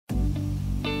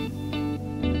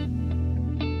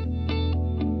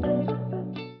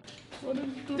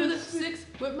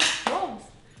with my clothes.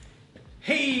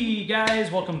 Hey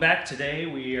guys, welcome back. Today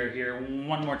we are here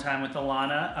one more time with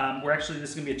Alana. This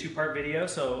is going to be a two-part video,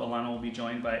 so Alana will be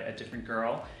joined by a different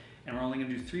girl. And we're only going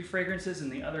to do 3 fragrances,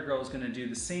 and the other girl is going to do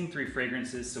the same 3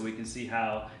 fragrances so we can see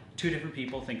how 2 different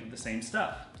people think of the same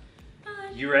stuff.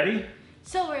 Hi. You ready?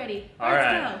 So ready.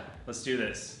 Alright, let's do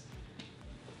this.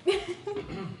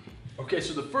 Okay,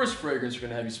 so the first fragrance we're going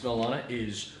to have you smell, Alana,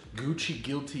 is Gucci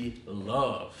Guilty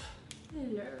Love.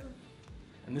 Hello.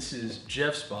 And this is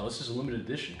Jeff's bottle. This is a limited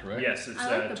edition, correct? Yes, it's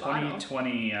I like a the bottle.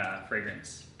 2020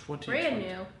 fragrance. Brand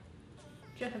new.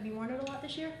 Jeff, have you worn it a lot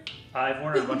this year? I've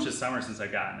worn it a bunch of summer since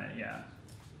I've gotten it, yeah.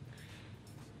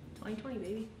 2020,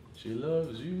 baby. She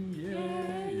loves you,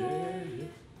 yeah.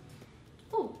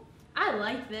 Ooh, I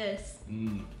like this.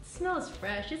 Mm. It smells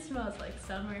fresh. It smells like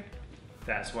summer.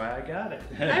 That's why I got it.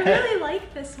 I really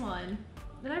like this one,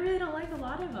 but I really don't like a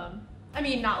lot of them. I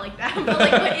mean, not like that,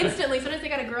 but instantly. Sometimes they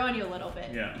gotta grow on you a little bit.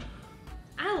 Yeah.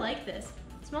 I like this.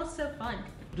 It smells so fun.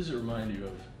 What does it remind you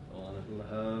of, Alana? Love.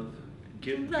 Love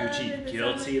Gucci is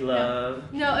Guilty summer.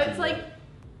 Love. No, it's like,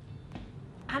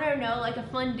 I don't know, like a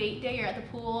fun date day. You're at the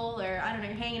pool, or I don't know,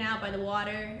 you're hanging out by the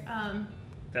water.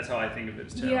 That's how I think of it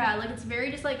too. Yeah, like it's very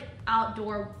just like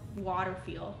outdoor water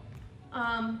feel.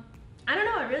 I don't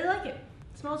know, I really like it.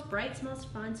 It smells bright, smells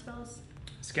fun, smells.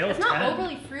 Scale of It's 10. not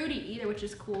overly fruity either, which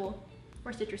is cool.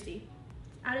 Or citrusy.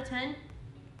 Out of 10,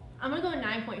 I'm gonna go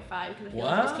 9.5 because I feel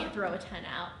like I just can't throw a 10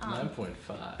 out.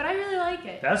 9.5. But I really like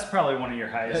it. That's probably one of your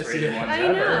highest rated ones I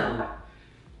ever. know.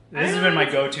 This has been my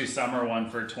go-to summer one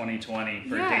for 2020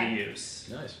 for day use.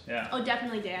 Nice. Yeah. Oh,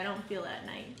 definitely day. I don't feel it at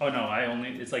night. Oh no,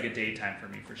 it's like a daytime for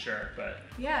me for sure, but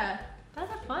Yeah,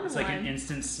 that's a fun it's one. like an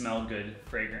instant smell good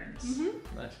fragrance.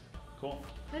 Mm-hmm. Nice. Cool.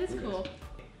 That is cool.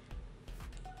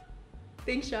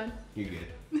 Thanks, John. You get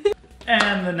it.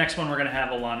 And the next one we're gonna have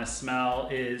Alana smell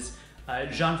is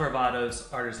John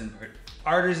Varvatos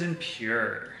Artisan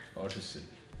Pure. Artisan.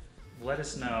 Let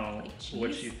us know Like cheese?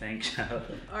 what you think of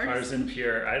Artisan? Artisan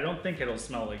Pure. I don't think it'll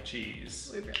smell like cheese,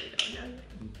 We really don't know.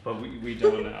 but we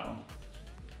don't know.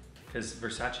 Because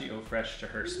Versace Eau Fresh to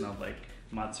her smelled like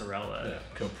mozzarella. Yeah,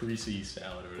 caprese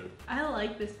salad or whatever. I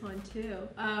like this one too.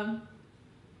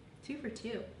 2 for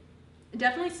 2. It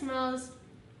definitely smells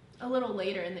a little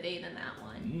later in the day than that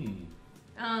one.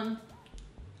 I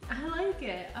like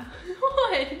it.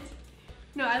 What?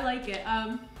 No, I like it.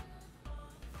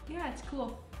 Yeah, it's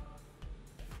cool.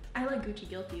 I like Gucci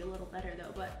Guilty a little better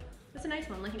though, but it's a nice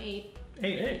one, like an 8.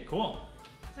 Hey, cool.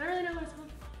 I don't really know what it's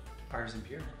called. Artisan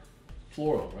Pure.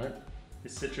 Floral, right?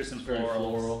 It's citrus and Very florals.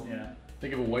 floral. Yeah.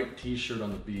 Think of a white t-shirt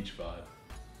on the beach vibe.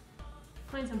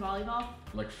 Playing some volleyball.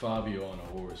 Like Fabio on a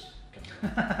horse.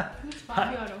 Who's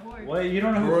Fabio on a horse? What? You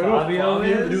don't know who Bro, you know Fabio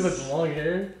is? The dude with the long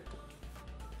hair?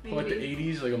 Maybe. From like the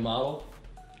 80s, like a model?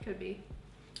 Could be.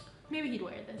 Maybe he'd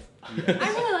wear this. Yes. I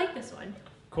really like this one.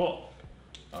 Cool.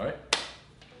 Alright.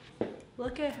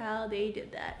 Look at how they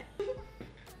did that. Do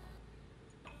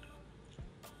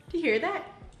you hear that?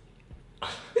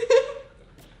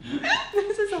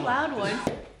 This is a loud one.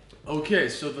 Okay,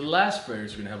 so the last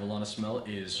fragrance we're gonna have Alana smell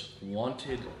is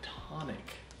Wanted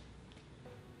Tonic.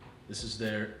 This is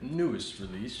their newest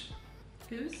release.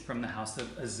 Whose? From the house of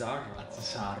Azzaro.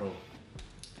 Azzaro.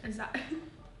 Is that?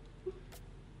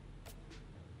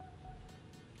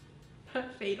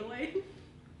 Fade away.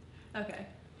 Okay.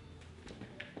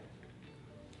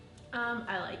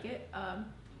 I like it.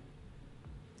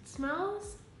 It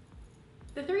smells.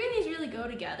 The 3 of these really go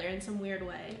together in some weird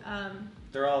way.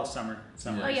 They're all summer.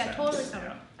 Oh yeah, scents. totally summer.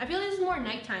 Yeah. I feel this is more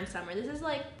nighttime summer. This is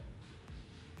like,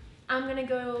 I'm gonna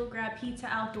go grab pizza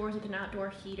outdoors with an outdoor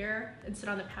heater and sit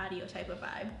on the patio type of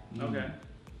vibe. Okay.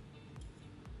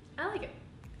 I like it.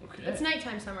 Okay. It's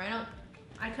nighttime summer.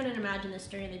 I couldn't imagine this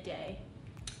during the day.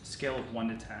 Scale of 1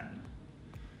 to 10.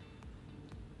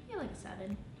 Yeah, like a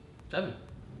 7. 7.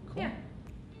 Cool. Yeah.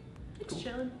 It's Cool.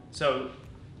 chilling. So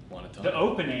Wanted the Tonic.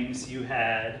 openings you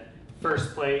had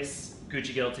first place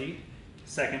Gucci Guilty,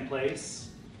 second place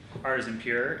Artisan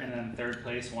Pure, and then third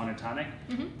place Wanted Tonic.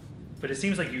 Mm-hmm. But it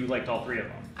seems like you liked all 3 of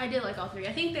them. I did like all 3.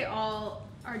 I think they all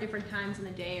are different times in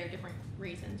the day or different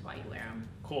reasons why you wear them.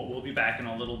 Cool. We'll be back in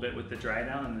a little bit with the dry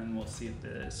down, and then we'll see if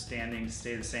the standings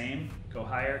stay the same, go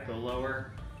higher, go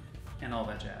lower, and all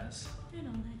that jazz. And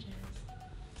all that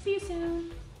jazz. See you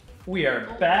soon. We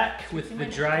are back with the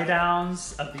minutes. dry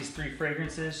downs of these 3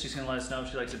 fragrances. She's gonna let us know if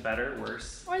she likes it better,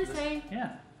 worse. Or the same.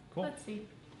 Yeah. Cool. Let's see.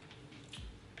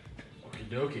 Okie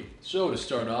dokie. So to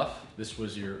start off, this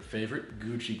was your favorite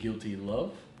Gucci Guilty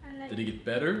Love. I like Did it get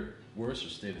better, worse, or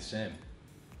stay the same?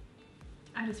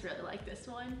 I just really like this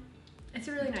one. It's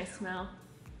a really nice smell.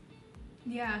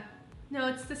 Yeah. No,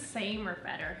 it's the same or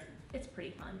better. It's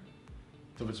pretty fun.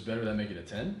 So if it's better, that make it a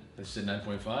 10? That's at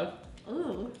 9.5?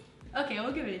 Ooh. Okay,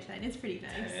 we'll give it a 10. It's pretty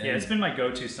nice. Yeah, it's been my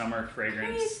go-to summer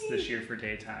fragrance Crazy. this year for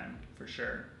daytime, for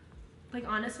sure. Like,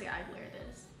 honestly, I'd wear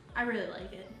this. I really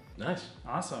like it. Nice.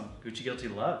 Awesome. Gucci Guilty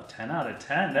Love, 10 out of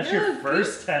 10. That's Yeah, your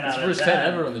first 10 That's out the of 10. first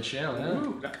 10 ever on the channel, yeah.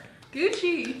 Ooh.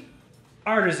 Gucci.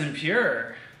 Artisan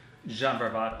Pure, John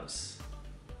Varvatos.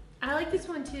 I like this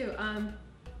one too.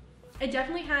 It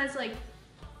definitely has like,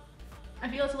 I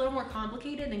feel it's a little more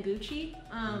complicated than Gucci.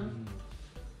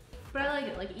 But I like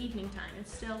it, like evening time.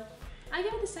 It's still, I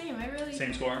give it the same. I really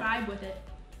Same score? vibe with it.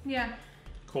 Yeah.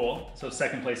 Cool. So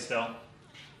second place still.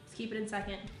 Let's keep it in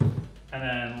second. And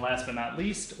then last but not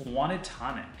least, Wanted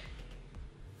Tonic.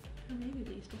 Or maybe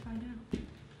least, we'll find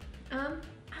out.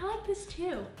 I like this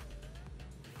too.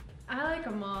 I like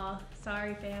them all.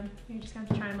 Sorry, fam. You're just gonna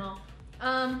have to try them all.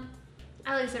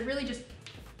 I like this. It really just,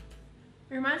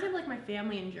 it reminds me of like my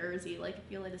family in Jersey. Like, I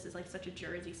feel like this is like such a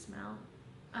Jersey smell.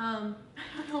 I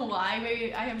don't know why.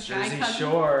 Maybe I have guy Jersey cousins.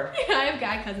 Shore. Yeah, I have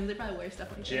guy cousins. They probably wear stuff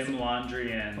like Gym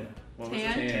Laundry and what was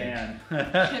Tan? it? Tan.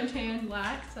 this. Gym tan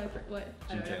black. So I forget what.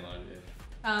 I Gym don't know. tan line,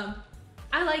 yeah.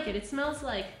 I like it. It smells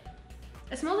like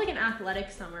an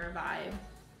athletic summer vibe.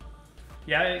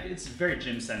 Yeah, it's very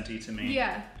gym scenty to me.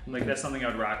 Yeah. Like that's something I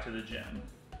would rock to the gym.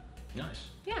 Nice.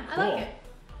 Yeah, I Cool. like it.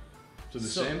 So the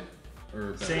So- same?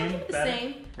 Or better? Same? I think the better?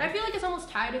 same. I feel like it's almost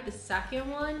tied with the second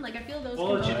one. Like I feel those.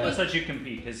 Well, can both let's be- let you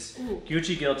compete because Ooh.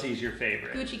 Gucci Guilty is your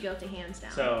favorite. Gucci Guilty hands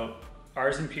down. So,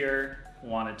 Artisan Pure,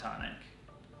 Wanted Tonic.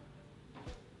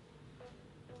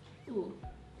 Ooh.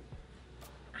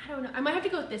 I don't know. I might have to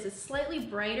go with this. It's slightly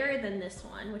brighter than this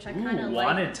one, which I kind Ooh, of like.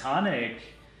 Wanted Tonic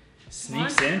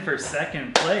sneaks Wanted- in for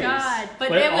second place. God, but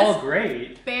but it all was-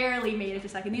 great. Barely made it to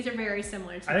second. These are very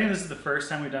similar to I think me. this is the first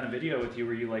time we've done a video with you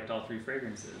where you liked all three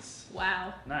fragrances.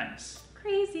 Wow. Nice.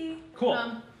 Crazy.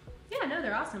 Cool. Yeah, no,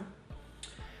 they're awesome.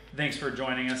 Thanks for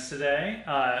joining us today.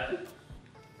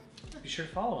 Be sure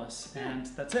to follow us, and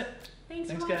that's it. Thanks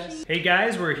Thanks, for guys. watching. Hey,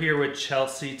 guys, we're here with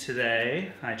Chelsea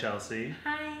today. Hi, Chelsea.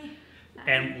 Hi.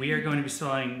 And we are going to be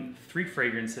smelling 3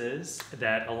 fragrances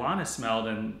that Alana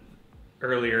smelled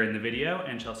earlier in the video,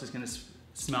 and Chelsea's going to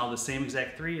smell the same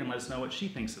exact 3 and let us know what she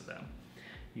thinks of them.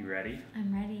 You ready?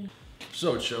 I'm ready.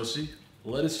 So, Chelsea,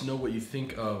 let us know what you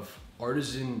think of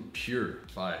Artisan Pure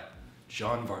by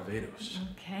John Varvatos.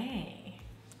 Okay.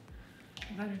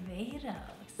 Varvatos.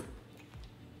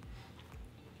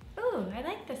 Ooh, I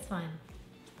like this one.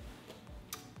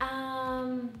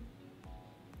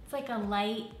 It's like a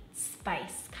light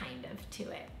spice kind of to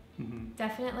it. Mm-hmm.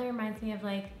 Definitely reminds me of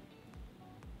like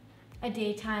a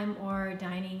daytime or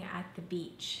dining at the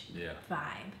beach Yeah.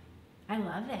 vibe. I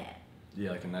love it. Yeah,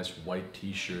 like a nice white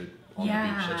t-shirt on Yeah.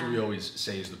 the beach. That's what we always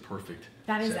say is the perfect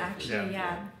That is setting for actually, that.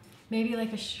 yeah. Maybe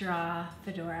like a straw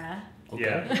fedora. Okay,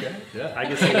 Yeah. okay, yeah. I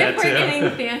can see If that we're too. getting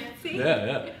fancy.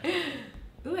 Yeah,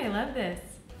 yeah. Ooh, I love this.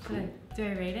 Cool. Do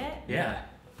I rate it? Yeah.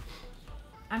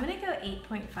 I'm gonna go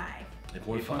 8.5.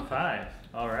 8.5. 8.5.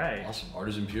 All right. Awesome.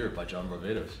 Artisan Pure by John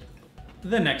Varvatos.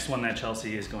 The next one that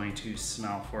Chelsea is going to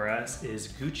smell for us is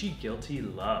Gucci Guilty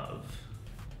Love.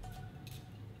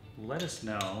 Let us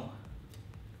know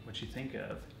what you think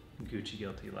of Gucci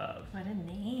Guilty Love. What a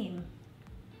name.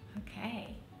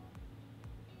 Okay.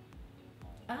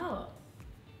 Oh.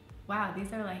 Wow,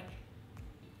 these are like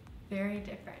very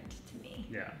different to me.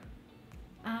 Yeah.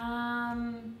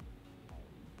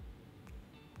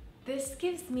 This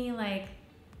gives me like,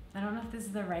 I don't know if this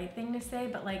is the right thing to say,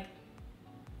 but like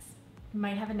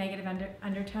might have a negative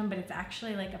undertone, but it's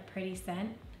actually like a pretty scent.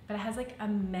 But it has like a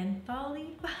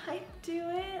mentholy vibe to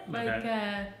it. Okay. Like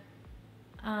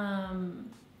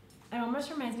it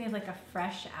almost reminds me of like a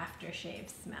fresh aftershave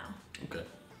smell. Okay.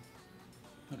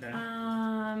 Okay.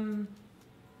 I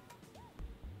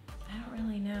don't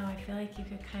really know. I feel like you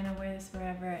could kind of wear this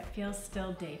wherever. It feels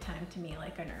still daytime to me,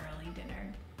 like an early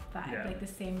dinner vibe, Yeah. like the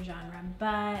same genre.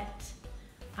 But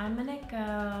I'm gonna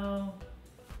go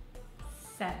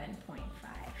 7.5.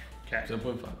 Okay.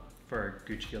 7.5. For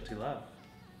Gucci Guilty Love.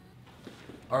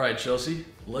 All right, Chelsea,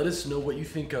 let us know what you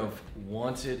think of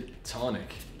Wanted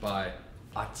Tonic by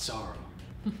Azzaro.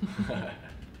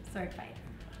 Sword fight.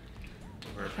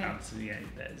 We're pronouncing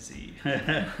that Z.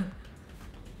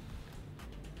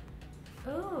 Ooh,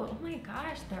 oh my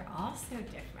gosh, they're all so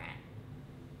different.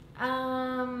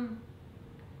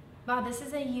 Wow, this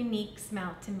is a unique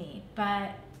smell to me, but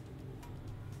I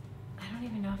don't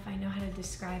even know if I know how to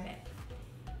describe it.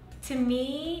 To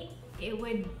me, it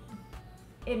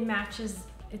matches,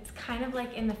 it's kind of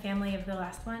like in the family of the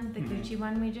last one, the Gucci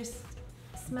one we just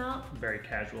smelled. Very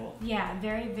casual. Yeah,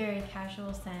 very, very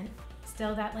casual scent.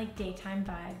 Still that like daytime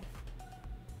vibe.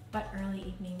 but early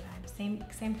evening vibes.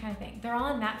 Same kind of thing. They're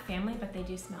all in that family, but they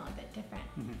do smell a bit different.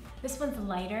 This one's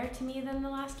lighter to me than the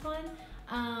last one.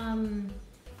 I'm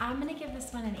gonna give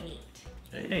this one an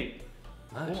 8. 8.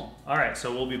 Nice. Cool. All right,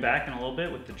 so we'll be back in a little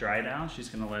bit with the Drydowns. She's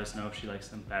gonna let us know if she likes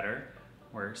them better,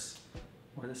 worse,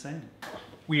 or the same.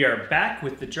 We are back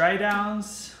with the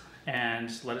Drydowns,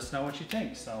 and let us know what you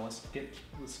think. So let's do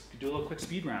a little quick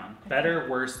speed round. Better,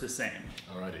 worse, the same.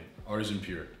 Alrighty. Artisan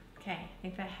Pure. Okay, I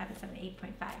think that I have this on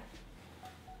 8.5.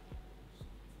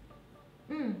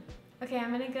 Okay,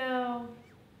 I'm gonna go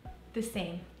the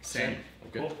same. Same.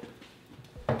 Okay.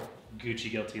 Cool. Gucci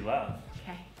Guilty Love.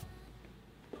 Okay.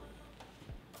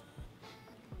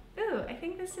 Ooh, I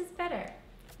think this is better.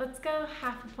 Let's go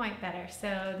half a point better.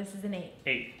 So this is an 8.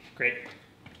 8. Great.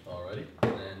 Alrighty.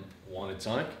 And then Wanted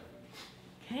Tonic.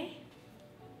 Okay.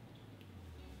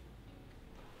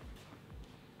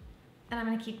 And I'm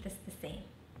gonna keep this the same.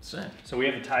 Same. So we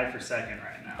have a tie for second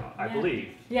right now, I Yeah.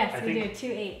 believe. Yes, I we think- do.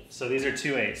 2 8s. So these are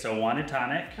 2 8. So Wanted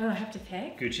Tonic, Oh, I have to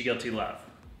pick? Gucci Guilty Love.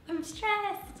 I'm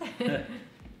stressed.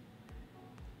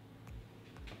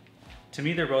 To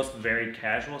me, they're both very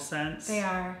casual scents. They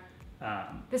are.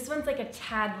 Um, This one's like a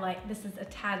tad light. This is a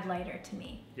tad lighter to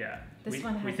me. yeah. This we,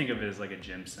 one we has- think of it as like a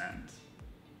gym scent.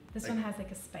 This Like- one has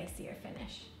like a spicier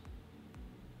finish.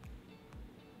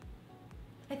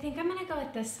 I think I'm gonna go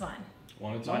with this one.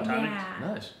 Wanted One Tonic. Tonic? Yeah.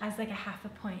 Nice. As like a half a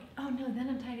point. Oh no, then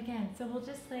I'm tied again. So we'll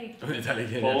just like. That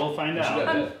again. Well, we'll find We should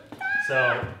out. have that.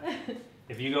 So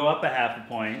if you go up a half a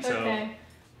point, so Okay.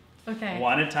 Okay.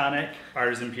 Wanted Tonic,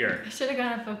 Artisan Pure. I should have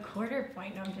gone up a quarter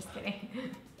point. No, I'm just kidding.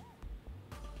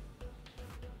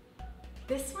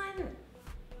 This one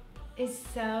is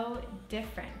so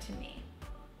different to me.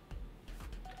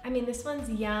 I mean, this one's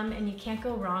yum, and you can't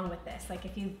go wrong with this. Like,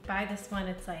 if you buy this one,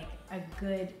 it's like a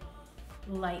good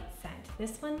light scent.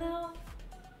 This one, though,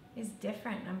 is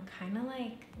different. I'm kind of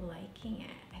like liking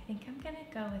it. I think I'm gonna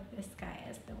go with this guy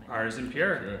as the winner. Artisan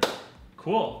Pure. Sure.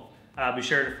 Cool. Be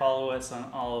sure to follow us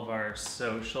on all of our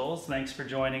socials. Thanks for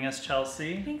joining us,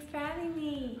 Chelsea. Thanks for having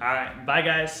me. All right. Bye,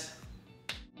 guys.